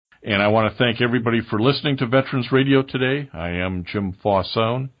And I want to thank everybody for listening to Veterans Radio today. I am Jim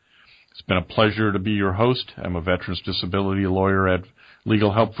Fausone. It's been a pleasure to be your host. I'm a veterans disability lawyer at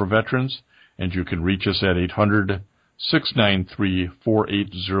Legal Help for Veterans, and you can reach us at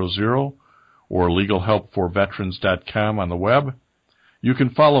 800-693-4800 or legalhelpforveterans.com on the web. You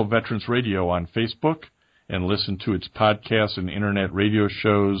can follow Veterans Radio on Facebook and listen to its podcasts and internet radio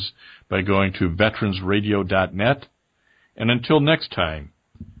shows by going to veteransradio.net. And until next time,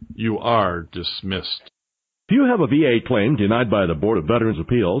 you are dismissed. If you have a VA claim denied by the Board of Veterans'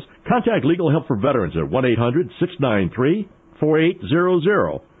 Appeals, contact Legal Help for Veterans at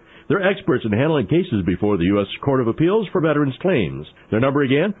 1-800-693-4800. They're experts in handling cases before the U.S. Court of Appeals for Veterans Claims. Their number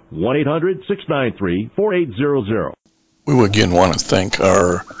again, 1-800-693-4800. We again want to thank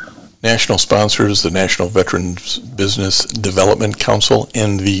our national sponsors, the National Veterans Business Development Council,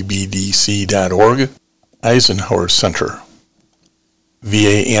 nvbdc.org, Eisenhower Center,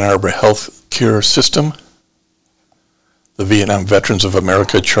 VA Ann Arbor Health Care System, the Vietnam Veterans of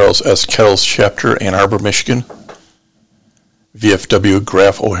America Charles S. Kettles Chapter, Ann Arbor, Michigan, VFW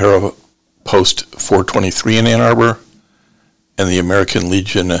Graf O'Hara Post 423 in Ann Arbor, and the American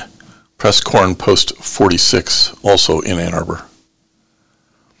Legion Press Corn Post 46, also in Ann Arbor.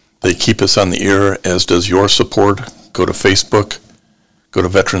 They keep us on the air, as does your support. Go to Facebook, go to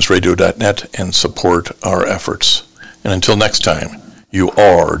veteransradio.net, and support our efforts. And until next time, you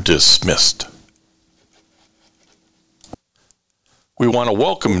are dismissed. We want to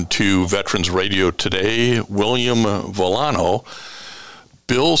welcome to Veterans Radio today William Vollano.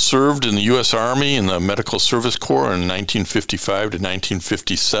 Bill served in the U.S. Army in the Medical Service Corps in 1955 to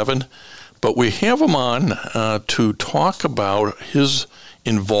 1957, but we have him on to talk about his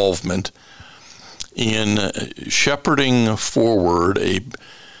involvement in shepherding forward a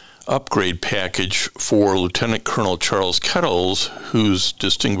upgrade package for Lieutenant Colonel Charles Kettles, whose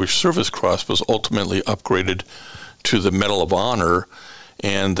Distinguished Service Cross was ultimately upgraded to the Medal of Honor,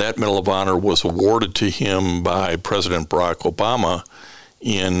 and that Medal of Honor was awarded to him by President Barack Obama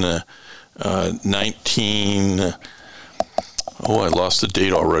in I lost the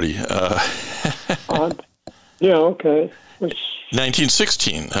date already. Yeah, okay.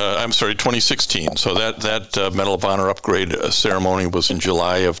 2016. So that Medal of Honor upgrade ceremony was in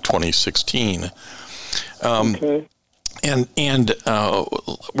July of 2016. Okay. And we're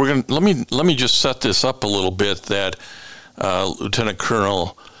going to let me just set this up a little bit. That Lieutenant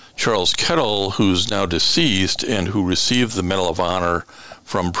Colonel Charles Kettles, who's now deceased and who received the Medal of Honor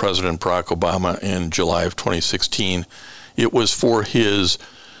from President Barack Obama in July of 2016, it was for his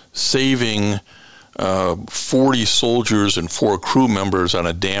saving 40 soldiers and 4 crew members on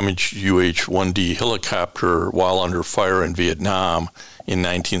a damaged UH-1D helicopter while under fire in Vietnam in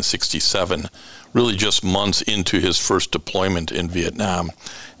 1967, really just months into his first deployment in Vietnam.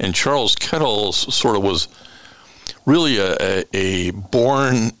 And Charles Kettles sort of was really a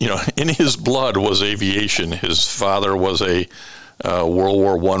born, in his blood was aviation. His father was a World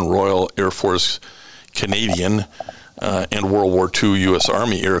War I Royal Air Force Canadian and World War II U.S.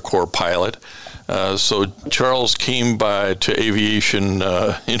 Army Air Corps pilot. So Charles came to aviation,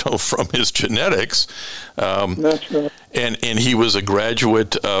 from his genetics. That's right. And he was a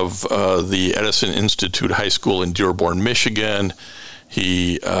graduate of the Edison Institute High School in Dearborn, Michigan.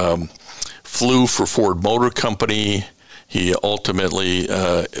 He flew for Ford Motor Company. He ultimately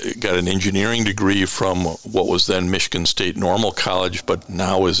got an engineering degree from what was then Michigan State Normal College, but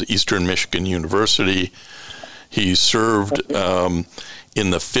now is Eastern Michigan University. He served in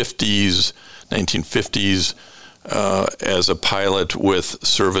the 1950s, as a pilot with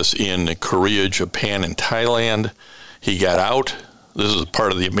service in Korea, Japan, and Thailand. He got out. This is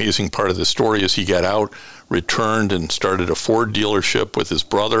part of the amazing part of the story, is he got out, returned, and started a Ford dealership with his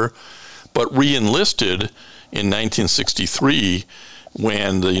brother, but re-enlisted in 1963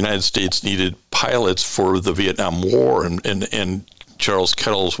 when the United States needed pilots for the Vietnam War, and Charles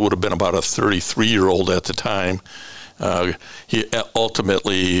Kettles would have been about a 33-year-old at the time. He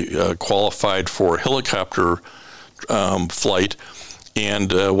ultimately qualified for helicopter flight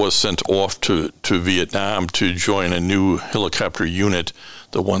and was sent off to Vietnam to join a new helicopter unit,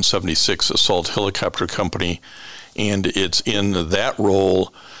 the 176 Assault Helicopter Company, and it's in that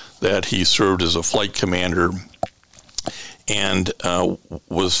role that he served as a flight commander and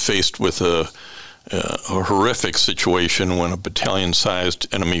was faced with a horrific situation when a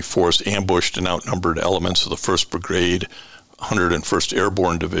battalion-sized enemy force ambushed and outnumbered elements of the 1st Brigade, 101st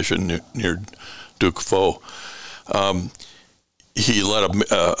Airborne Division near Duc Pho. he led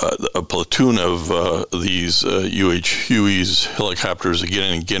a platoon of these UH-Huey's helicopters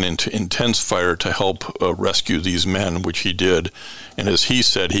again and again into intense fire to help rescue these men, which he did. And as he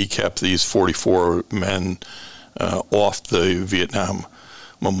said, he kept these 44 men off the Vietnam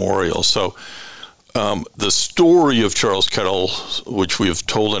Memorial. So the story of Charles Kettles, which we have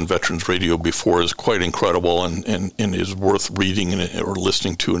told on Veterans Radio before, is quite incredible and is worth reading or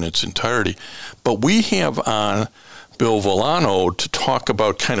listening to in its entirety. But we have on Bill Vollano to talk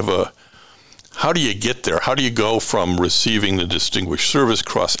about kind of how do you get there? How do you go from receiving the Distinguished Service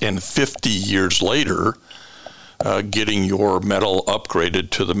Cross and 50 years later getting your medal upgraded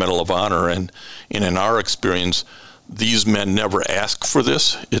to the Medal of Honor? And in our experience, these men never ask for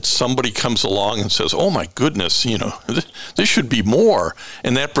this. It's somebody comes along and says, oh my goodness, this should be more.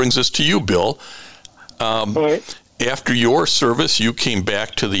 And that brings us to you, Bill. Right. After your service, you came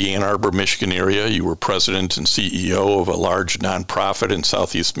back to the Ann Arbor, Michigan area. You were president and CEO of a large nonprofit in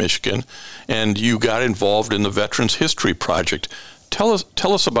Southeast Michigan, and you got involved in the Veterans History Project. Tell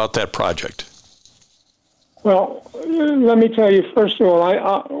us about that project. Well, let me tell you, first of all,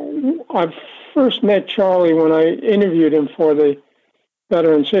 I first met Charlie when I interviewed him for the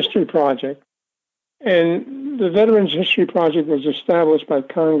Veterans History Project. And the Veterans History Project was established by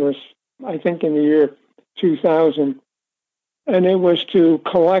Congress, I think, in the year 2000, and it was to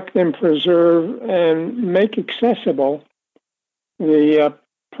collect and preserve and make accessible the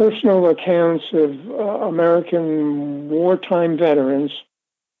personal accounts of American wartime veterans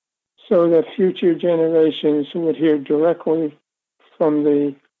so that future generations would hear directly from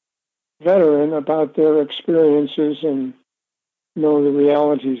the veteran about their experiences and know the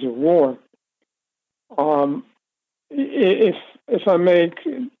realities of war. If I may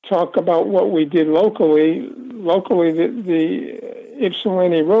talk about what we did locally, the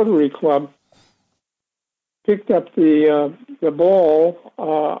Ypsilanti Rotary Club picked up the ball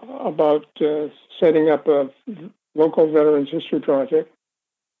about setting up a local Veterans History Project.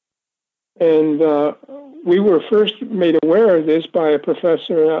 And we were first made aware of this by a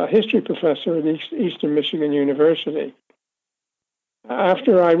history professor at Eastern Michigan University.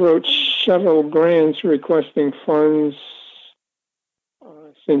 After I wrote several grants requesting funds,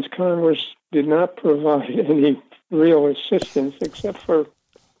 since Congress did not provide any real assistance except for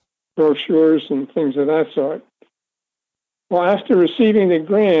brochures and things of that sort. Well, after receiving the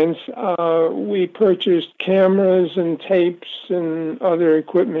grants, we purchased cameras and tapes and other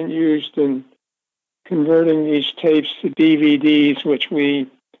equipment used in converting these tapes to DVDs, which we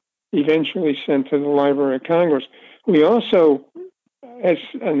eventually sent to the Library of Congress. We also,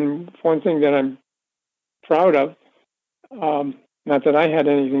 and one thing that I'm proud of, not that I had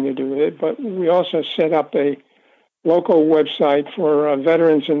anything to do with it, but we also set up a local website for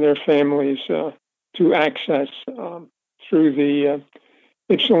veterans and their families to access through the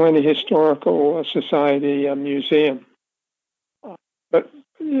Ypsilanti Historical Society Museum. But,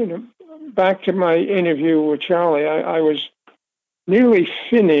 back to my interview with Charlie, I was nearly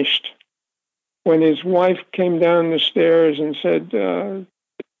finished when his wife came down the stairs and said,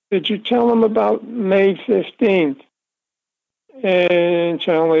 did you tell him about May 15th? And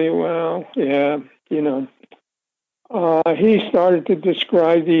Charlie, well, yeah, he started to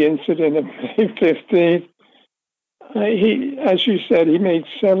describe the incident of May 15th. He, as you said, he made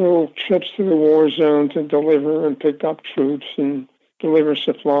several trips to the war zone to deliver and pick up troops and deliver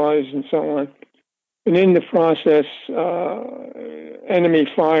supplies and so on. And in the process, enemy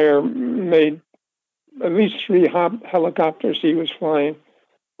fire made at least 3 helicopters he was flying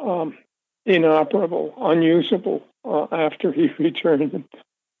inoperable, unusable after he returned to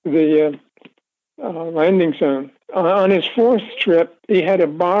the landing zone. On his 4th trip, he had to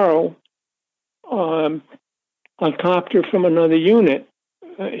borrow a copter from another unit.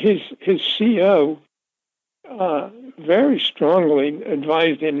 His CO very strongly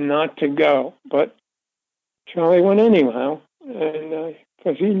advised him not to go, but Charlie went anyhow, and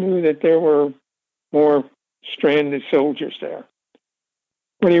because he knew that there were more stranded soldiers there.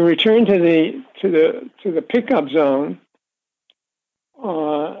 When he returned to the pickup zone,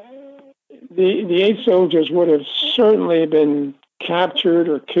 the 8 soldiers would have certainly been captured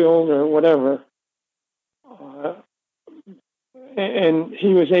or killed or whatever, and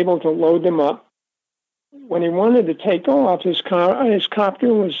he was able to load them up. When he wanted to take off, his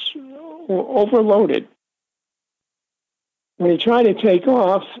copter was overloaded. When he tried to take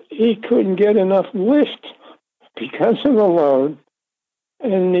off, he couldn't get enough lift because of the load.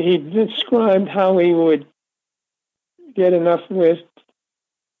 And he described how he would get enough lift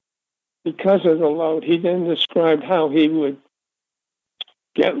because of the load. He then described how he would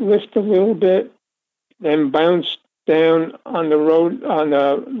get lift a little bit, then bounce down on the road, on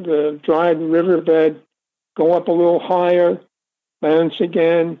the dry riverbed, go up a little higher, bounce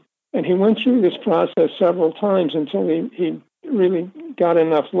again. And he went through this process several times until he really got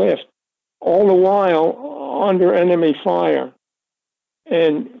enough lift, all the while under enemy fire.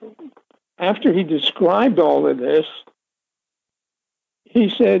 And after he described all of this, he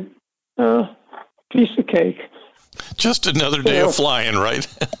said, piece of cake. Just another day of flying, right?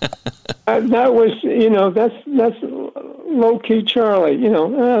 That was, that's low-key Charlie,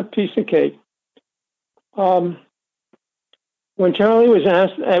 piece of cake. When Charlie was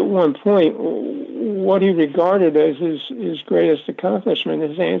asked at one point what he regarded as his greatest accomplishment,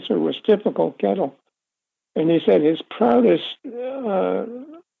 his answer was typical Kettle. And he said his proudest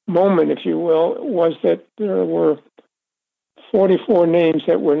moment, if you will, was that there were 44 names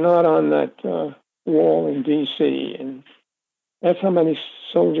that were not on that wall in D.C., and that's how many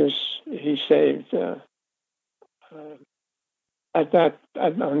soldiers he saved on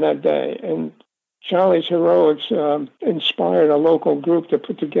that day. And Charlie's heroics inspired a local group to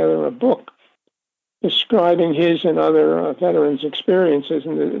put together a book describing his and other veterans' experiences.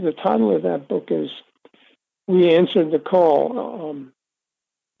 And the title of that book is "We Answered the Call."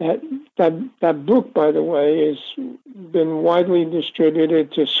 That book, by the way, has been widely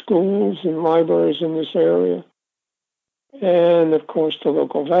distributed to schools and libraries in this area, and of course to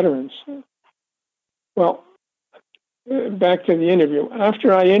local veterans. Well, back to the interview.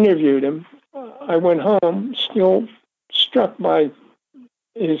 After I interviewed him, I went home, still struck by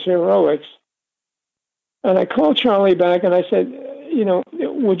his heroics, and I called Charlie back and I said,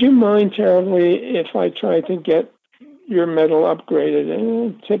 would you mind terribly if I tried to get your medal upgraded?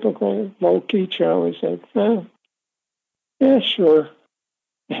 And typical low-key Charlie said, yeah, sure.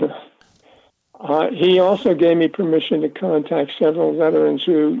 He also gave me permission to contact several veterans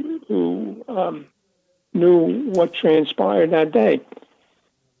who knew what transpired that day.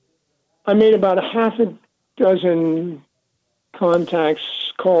 I made about a half a dozen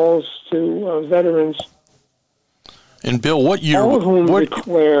calls to veterans. And Bill, what year? All of whom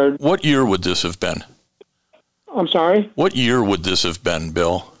declared. What year would this have been? I'm sorry? What year would this have been,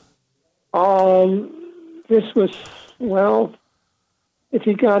 Bill? This was, if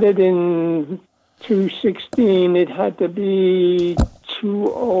he got it in 2016, it had to be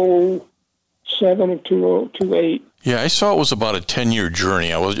 2007 or 2028. Yeah, I saw it was about a 10-year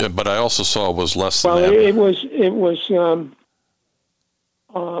journey. But I also saw it was less than that. Well, it was.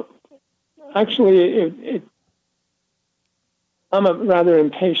 Actually, I'm a rather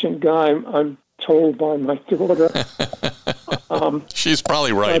impatient guy. I'm told by my daughter. She's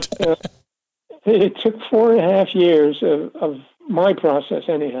probably right. But, it took 4.5 years of my process,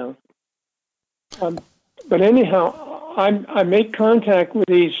 anyhow. But anyhow, I make contact with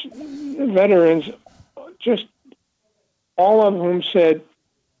these veterans. Just all of whom said,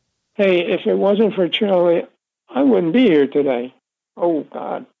 "Hey, if it wasn't for Charlie, I wouldn't be here today." Oh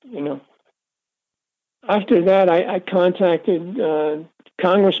God, After that, I contacted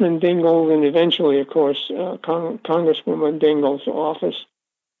Congressman Dingell and eventually, of course, Congresswoman Dingell's office.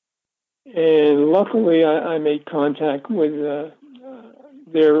 And luckily, I made contact with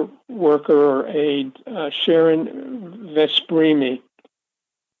their worker or aide, Sharon Vesprimi.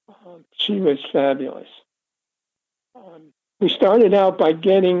 She was fabulous. We started out by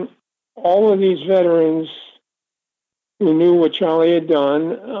getting all of these veterans who knew what Charlie had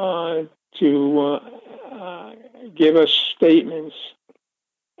done to give us statements.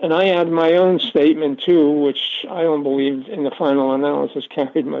 And I had my own statement, too, which I don't believe in the final analysis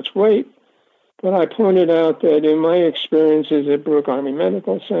carried much weight. But I pointed out that in my experiences at Brooke Army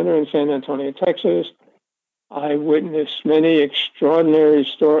Medical Center in San Antonio, Texas, I witnessed many extraordinary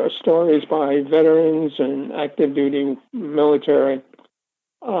stories by veterans and active duty military.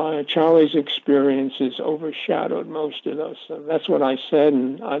 Charlie's experiences overshadowed most of those. So that's what I said.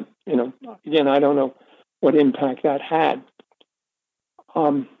 And again, I don't know what impact that had.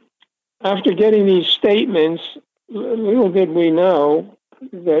 After getting these statements, little did we know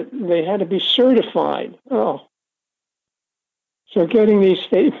that they had to be certified. So getting these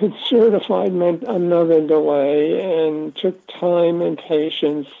statements certified meant another delay and took time and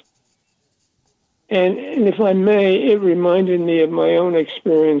patience. And if I may, it reminded me of my own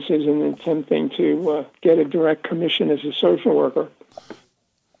experiences in attempting to get a direct commission as a social worker.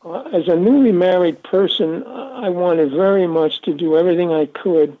 As a newly married person, I wanted very much to do everything I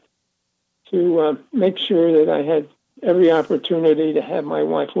could to make sure that I had every opportunity to have my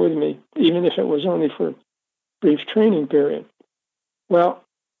wife with me, even if it was only for a brief training period. Well,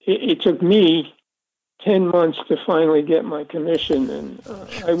 it took me 10 months to finally get my commission, and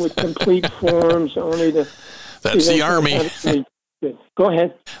I would complete forms only to That's the Army. Go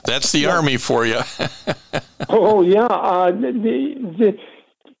ahead. That's the Army for you. Oh, yeah.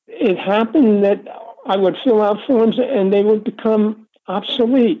 It happened that I would fill out forms and they would become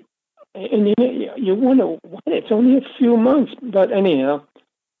obsolete. And you wonder, what? It's only a few months. But anyhow,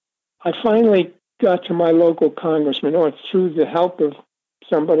 I finally got to my local congressman, or through the help of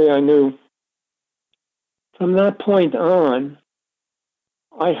somebody I knew. From that point on,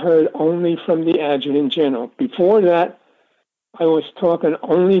 I heard only from the adjutant general. Before that, I was talking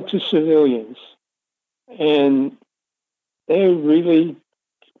only to civilians. And they really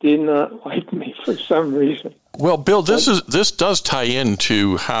did not like me for some reason. Well, Bill, this does tie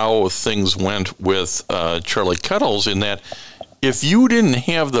into how things went with Charlie Kettles, in that if you didn't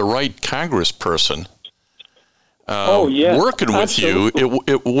have the right congressperson working with you,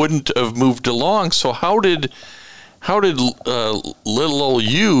 it wouldn't have moved along. So how did little old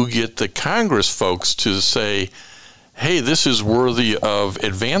you get the Congress folks to say, hey, this is worthy of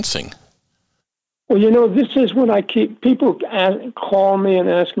advancing? Well, this is what I keep, people call me and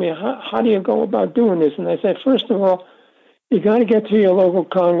ask me, how do you go about doing this? And I say, first of all, you got to get to your local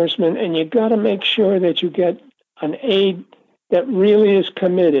congressman and you got to make sure that you get an aide that really is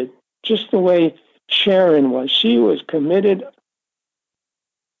committed, just the way Sharon was. She was committed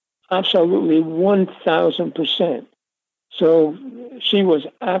absolutely 1,000%. So she was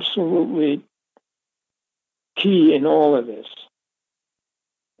absolutely key in all of this,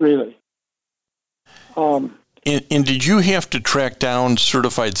 really. And did you have to track down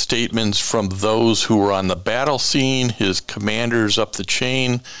certified statements from those who were on the battle scene, his commanders up the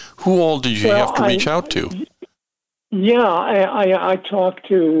chain? Who all did you have to reach out to? Yeah, I talked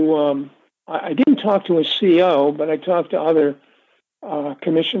to, I didn't talk to a CO, but I talked to other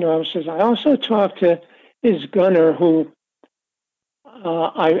commissioner officers. I also talked to his gunner, who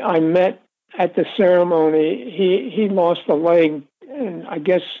I met at the ceremony. He lost a leg, and I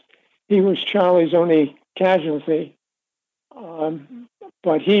guess he was Charlie's only casualty,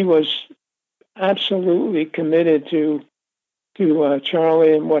 but he was absolutely committed to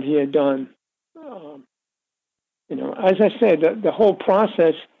Charlie and what he had done. As I said, the whole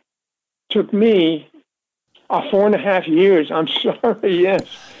process took me 4.5 years. I'm sorry, yes,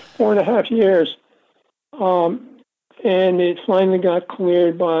 4.5 years. And it finally got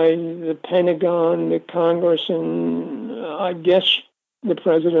cleared by the Pentagon, the Congress, and I guess the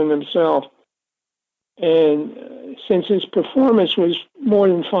president himself. And since his performance was more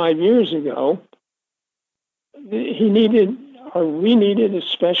than 5 years ago, we needed a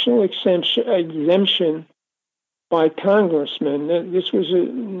special exemption by congressmen. This was a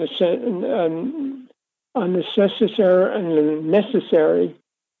necessary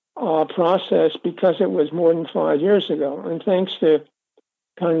process because it was more than 5 years ago. And thanks to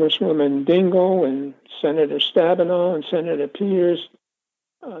Congresswoman Dingell and Senator Stabenow and Senator Peters,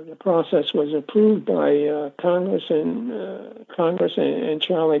 the process was approved by Congress, and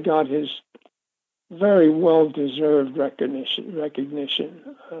Charlie got his very well-deserved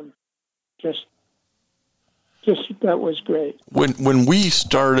recognition. Just that was great. When we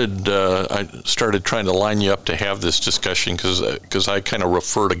started, I started trying to line you up to have this discussion because I kind of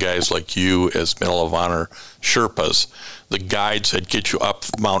refer to guys like you as Medal of Honor Sherpas, the guides that get you up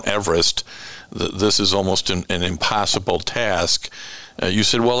Mount Everest. This is almost an impossible task. You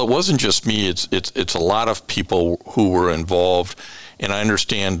said, well, it wasn't just me. It's a lot of people who were involved, and I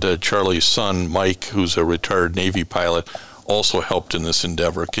understand Charlie's son, Mike, who's a retired Navy pilot, also helped in this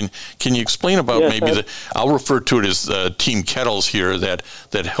endeavor. Can you explain about I'll refer to it as Team Kettles here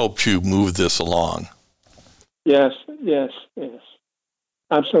that helped you move this along? Yes,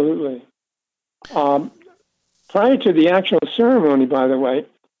 absolutely. Prior to the actual ceremony, by the way,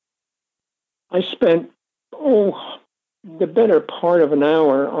 I spent the better part of an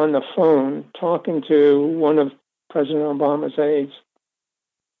hour on the phone talking to one of President Obama's aides,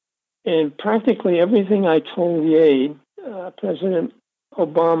 and practically everything I told the aide, President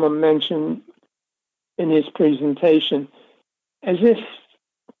Obama mentioned in his presentation, as if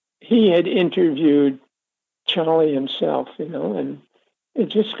he had interviewed Charlie himself, and it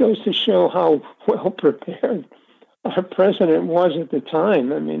just goes to show how well prepared our president was at the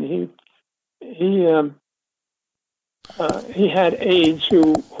time. I mean, he had aides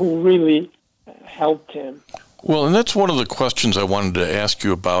who really helped him. Well, and that's one of the questions I wanted to ask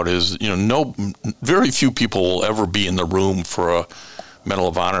you about is, very few people will ever be in the room for a Medal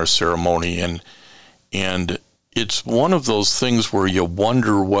of Honor ceremony, and it's one of those things where you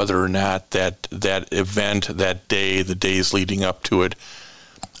wonder whether or not that event, that day, the days leading up to it,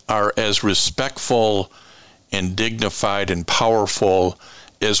 are as respectful and dignified and powerful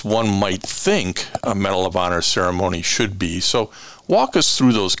as one might think a Medal of Honor ceremony should be. So walk us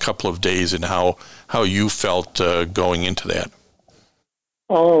through those couple of days and how you felt going into that.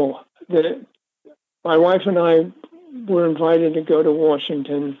 Oh, my wife and I were invited to go to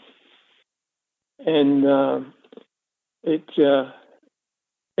Washington, and it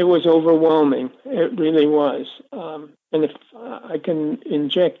was overwhelming. It really was. And if I can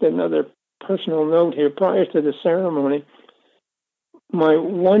inject another personal note here, prior to the ceremony, my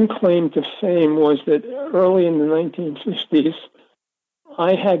one claim to fame was that early in the 1950s,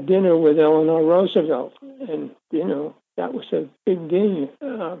 I had dinner with Eleanor Roosevelt, and, that was a big deal.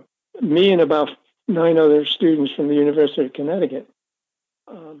 Me and about 9 other students from the University of Connecticut.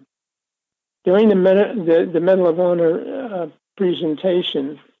 During the Medal of Honor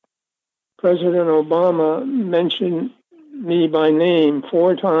presentation, President Obama mentioned me by name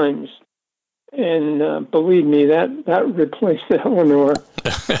 4 times. And believe me, that replaced Eleanor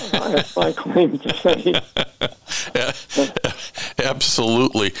as my claim to fame.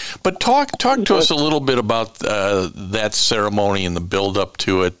 Absolutely. But talk to us a little bit about that ceremony and the build up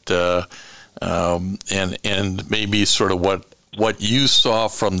to it, and maybe sort of what you saw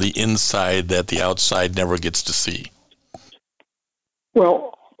from the inside that the outside never gets to see.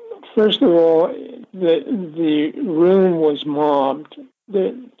 Well, first of all, the room was mobbed.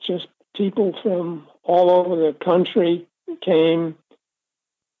 Just people from all over the country came,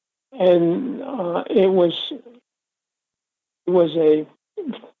 and it was a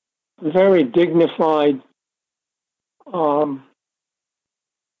very dignified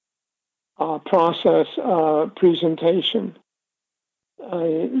presentation.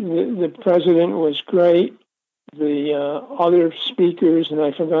 The president was great. The other speakers, and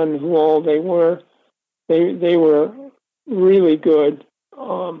I've forgotten who all they were really good.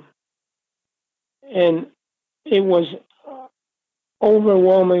 And it was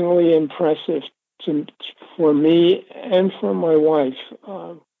overwhelmingly impressive for me and for my wife.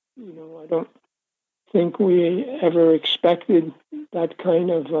 I don't think we ever expected that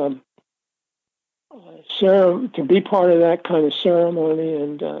kind of to be part of that kind of ceremony,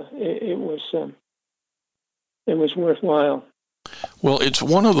 and it was worthwhile. Well, it's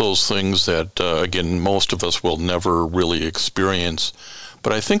one of those things that, again, most of us will never really experience,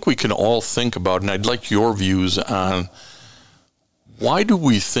 but I think we can all think about, and I'd like your views on, why do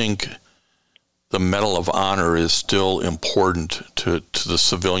we think the Medal of Honor is still important to the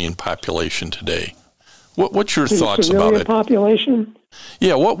civilian population today? What's your thoughts about it? Population?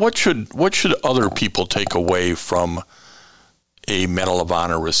 Yeah, what should other people take away from a Medal of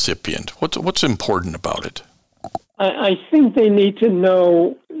Honor recipient? What's important about it? I think they need to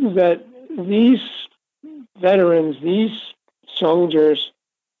know that these veterans, these soldiers,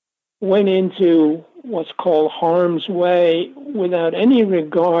 went into what's called harm's way without any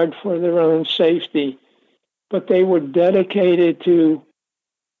regard for their own safety, but they were dedicated to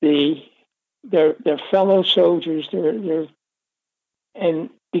their fellow soldiers,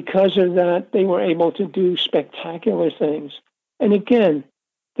 and because of that, they were able to do spectacular things. And again,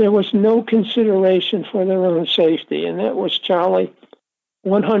 there was no consideration for their own safety, and that was Charlie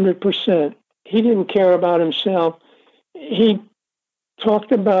 100%. He didn't care about himself. He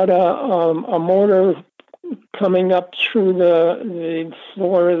talked about a mortar coming up through the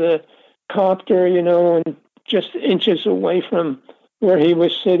floor of the copter, and just inches away from where he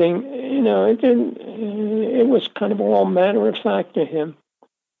was sitting. It was kind of all matter of fact to him.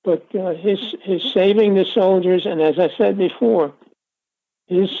 But his saving the soldiers, and as I said before,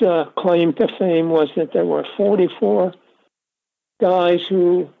 his claim to fame was that there were 44 guys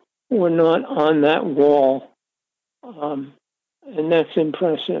who were not on that wall, and that's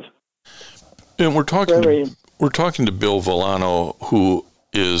impressive. And we're talking to Bill Vollano, who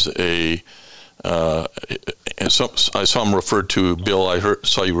is I saw him referred to, Bill,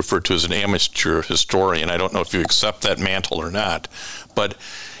 saw you referred to as an amateur historian. I don't know if you accept that mantle or not, but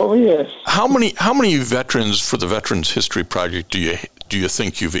oh yes. How many veterans for the Veterans History Project do you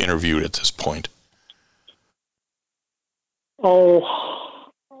think you've interviewed at this point? I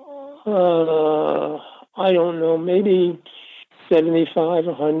don't know, maybe 75,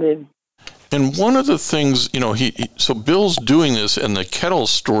 100. And one of the things, so Bill's doing this, and the Kettles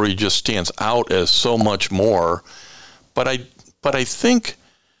story just stands out as so much more. But I think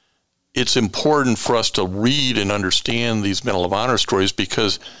it's important for us to read and understand these Medal of Honor stories,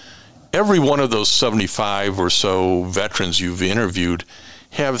 because every one of those 75 or so veterans you've interviewed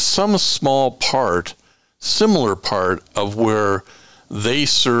have some small part, similar part of where they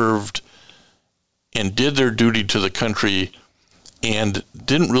served and did their duty to the country and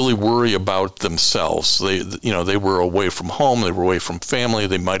didn't really worry about themselves. They were away from home, they were away from family,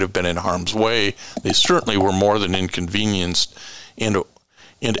 they might have been in harm's way. They certainly were more than inconvenienced, and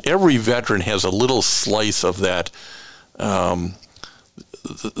every veteran has a little slice of that, the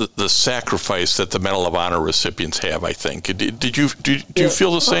sacrifice that the Medal of Honor recipients have, I think. Do you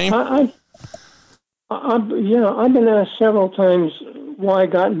feel the same? I've been asked several times why I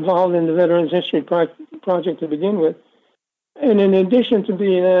got involved in the Veterans History Project to begin with. And in addition to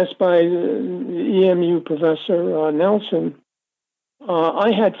being asked by the EMU professor, Nelson,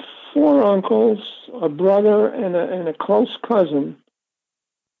 I had 4 uncles, a brother, and a close cousin,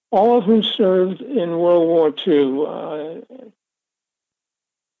 all of whom served in World War II.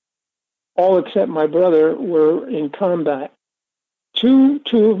 All except my brother were in combat. Two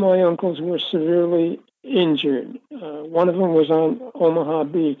of my uncles were severely injured. One of them was on Omaha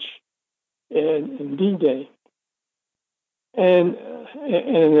Beach in D-Day. And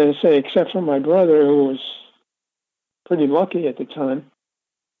as I say, except for my brother, who was pretty lucky at the time,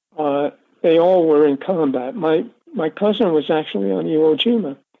 they all were in combat. My cousin was actually on Iwo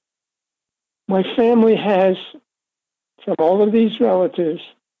Jima. My family has, from all of these relatives,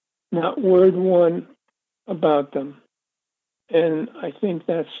 not word one about them. And I think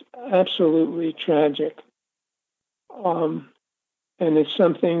that's absolutely tragic. And it's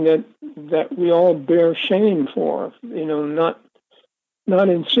something that we all bear shame for, not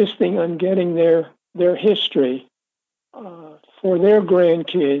insisting on getting their history for their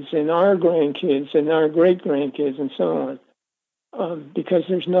grandkids and our grandkids and our great-grandkids and so on, because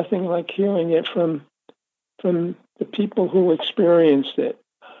there's nothing like hearing it from the people who experienced it.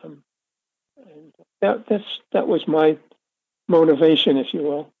 That was my motivation, if you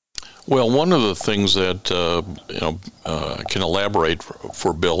will. Well, one of the things that I can elaborate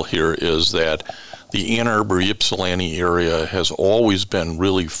for Bill here is that the Ann Arbor Ypsilanti area has always been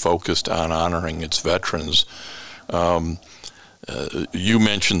really focused on honoring its veterans. You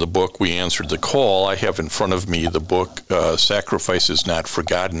mentioned the book We Answered the Call. I have in front of me the book Sacrifice is Not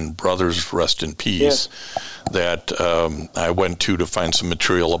Forgotten, Brothers Rest in Peace, that I went to find some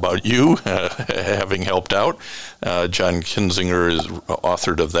material about you, having helped out. John Kinzinger is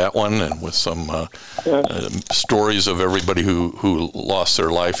authored of that one, and with some stories of everybody who lost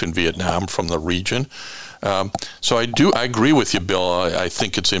their life in Vietnam from the region. So I agree with you, Bill. I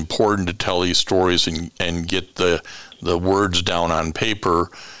think it's important to tell these stories and get the words down on paper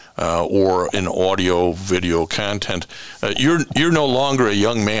or in audio, video content. You're no longer a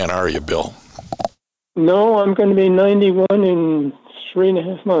young man, are you, Bill? No, I'm going to be 91 in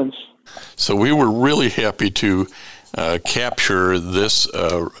 3.5 months. So we were really happy to capture this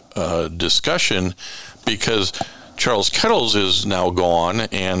discussion because Charles Kettles is now gone,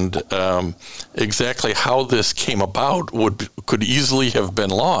 and exactly how this came about could easily have been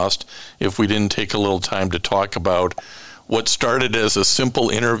lost if we didn't take a little time to talk about what started as a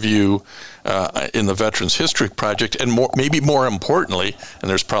simple interview in the Veterans History Project, and maybe more importantly, and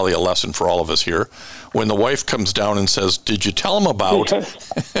there's probably a lesson for all of us here, when the wife comes down and says, "Did you tell him about?"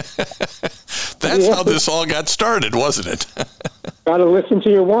 That's how this all got started, wasn't it? Got to listen to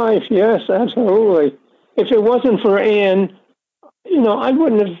your wife. Yes, absolutely. If it wasn't for Ann, I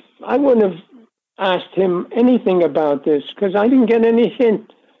wouldn't have asked him anything about this because I didn't get any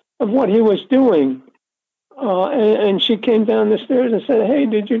hint of what he was doing. And she came down the stairs and said, "Hey,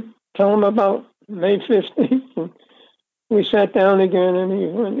 did you tell him about May 15th?" And we sat down again, and he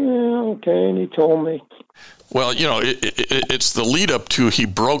went, "Yeah, okay," and he told me. Well, it's the lead up to he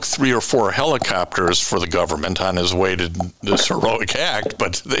broke 3 or 4 helicopters for the government on his way to this heroic act.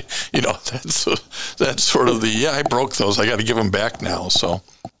 But that's sort of I broke those. I got to give them back now. So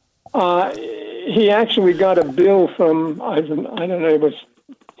he actually got a bill from I don't know. It was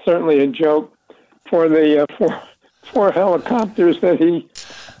certainly a joke for the 4 helicopters that he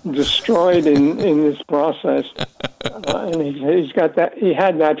destroyed in this process, and he's got that. He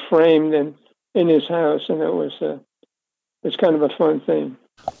had that framed in his house, and it's kind of a fun thing.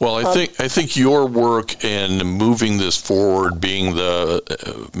 Well, I think your work in moving this forward, being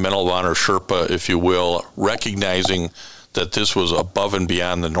the Medal of Honor Sherpa, if you will, recognizing that this was above and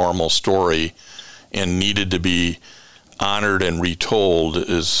beyond the normal story and needed to be honored and retold,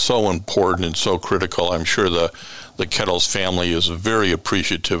 is so important and so critical. I'm sure the Kettles family is very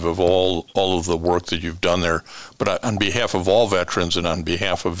appreciative of all of the work that you've done there. But on behalf of all veterans and on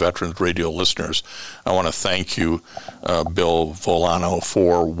behalf of Veterans Radio listeners, I want to thank you, Bill Vollano,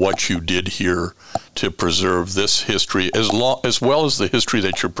 for what you did here to preserve this history, as well as the history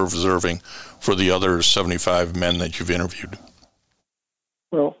that you're preserving for the other 75 men that you've interviewed.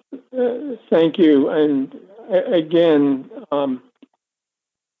 Well, thank you. And again,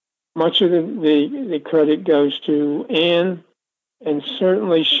 much of the credit goes to Ann and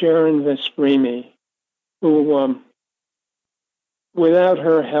certainly Sharon Vespremi, who, without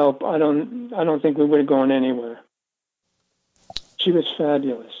her help, I don't think we would have gone anywhere. She was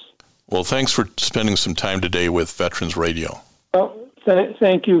fabulous. Well, thanks for spending some time today with Veterans Radio. Well,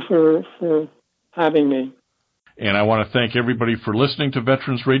 thank you for having me. And I want to thank everybody for listening to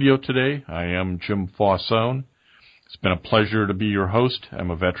Veterans Radio today. I am Jim Fausone. It's been a pleasure to be your host.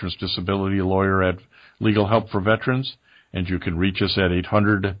 I'm a veterans disability lawyer at Legal Help for Veterans, and you can reach us at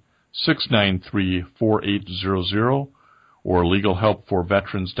 800-693-4800 or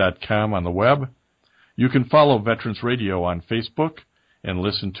legalhelpforveterans.com on the web. You can follow Veterans Radio on Facebook and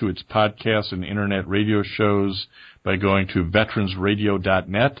listen to its podcasts and internet radio shows by going to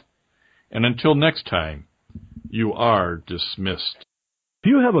veteransradio.net. And until next time, you are dismissed. If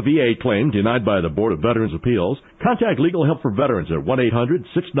you have a VA claim denied by the Board of Veterans' Appeals, contact Legal Help for Veterans at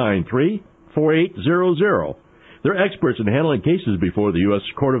 1-800-693-4800. They're experts in handling cases before the U.S.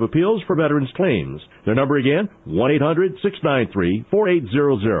 Court of Appeals for Veterans Claims. Their number again,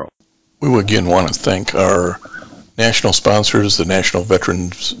 1-800-693-4800. We again want to thank our national sponsors, the National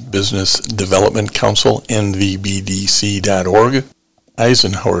Veterans Business Development Council, nvbdc.org,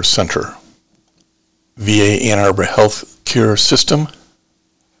 Eisenhower Center, VA Ann Arbor Health Care System,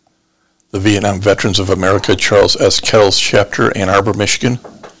 the Vietnam Veterans of America Charles S. Kettles Chapter, Ann Arbor, Michigan,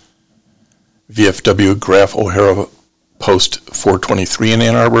 VFW Graf O'Hara Post 423 in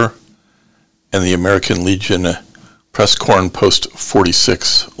Ann Arbor, and the American Legion Press Corn Post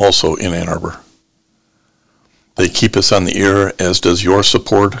 46, also in Ann Arbor. They keep us on the air, as does your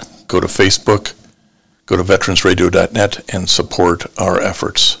support. Go to Facebook, go to veteransradio.net, and support our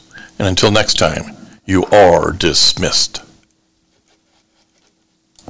efforts. And until next time, you are dismissed.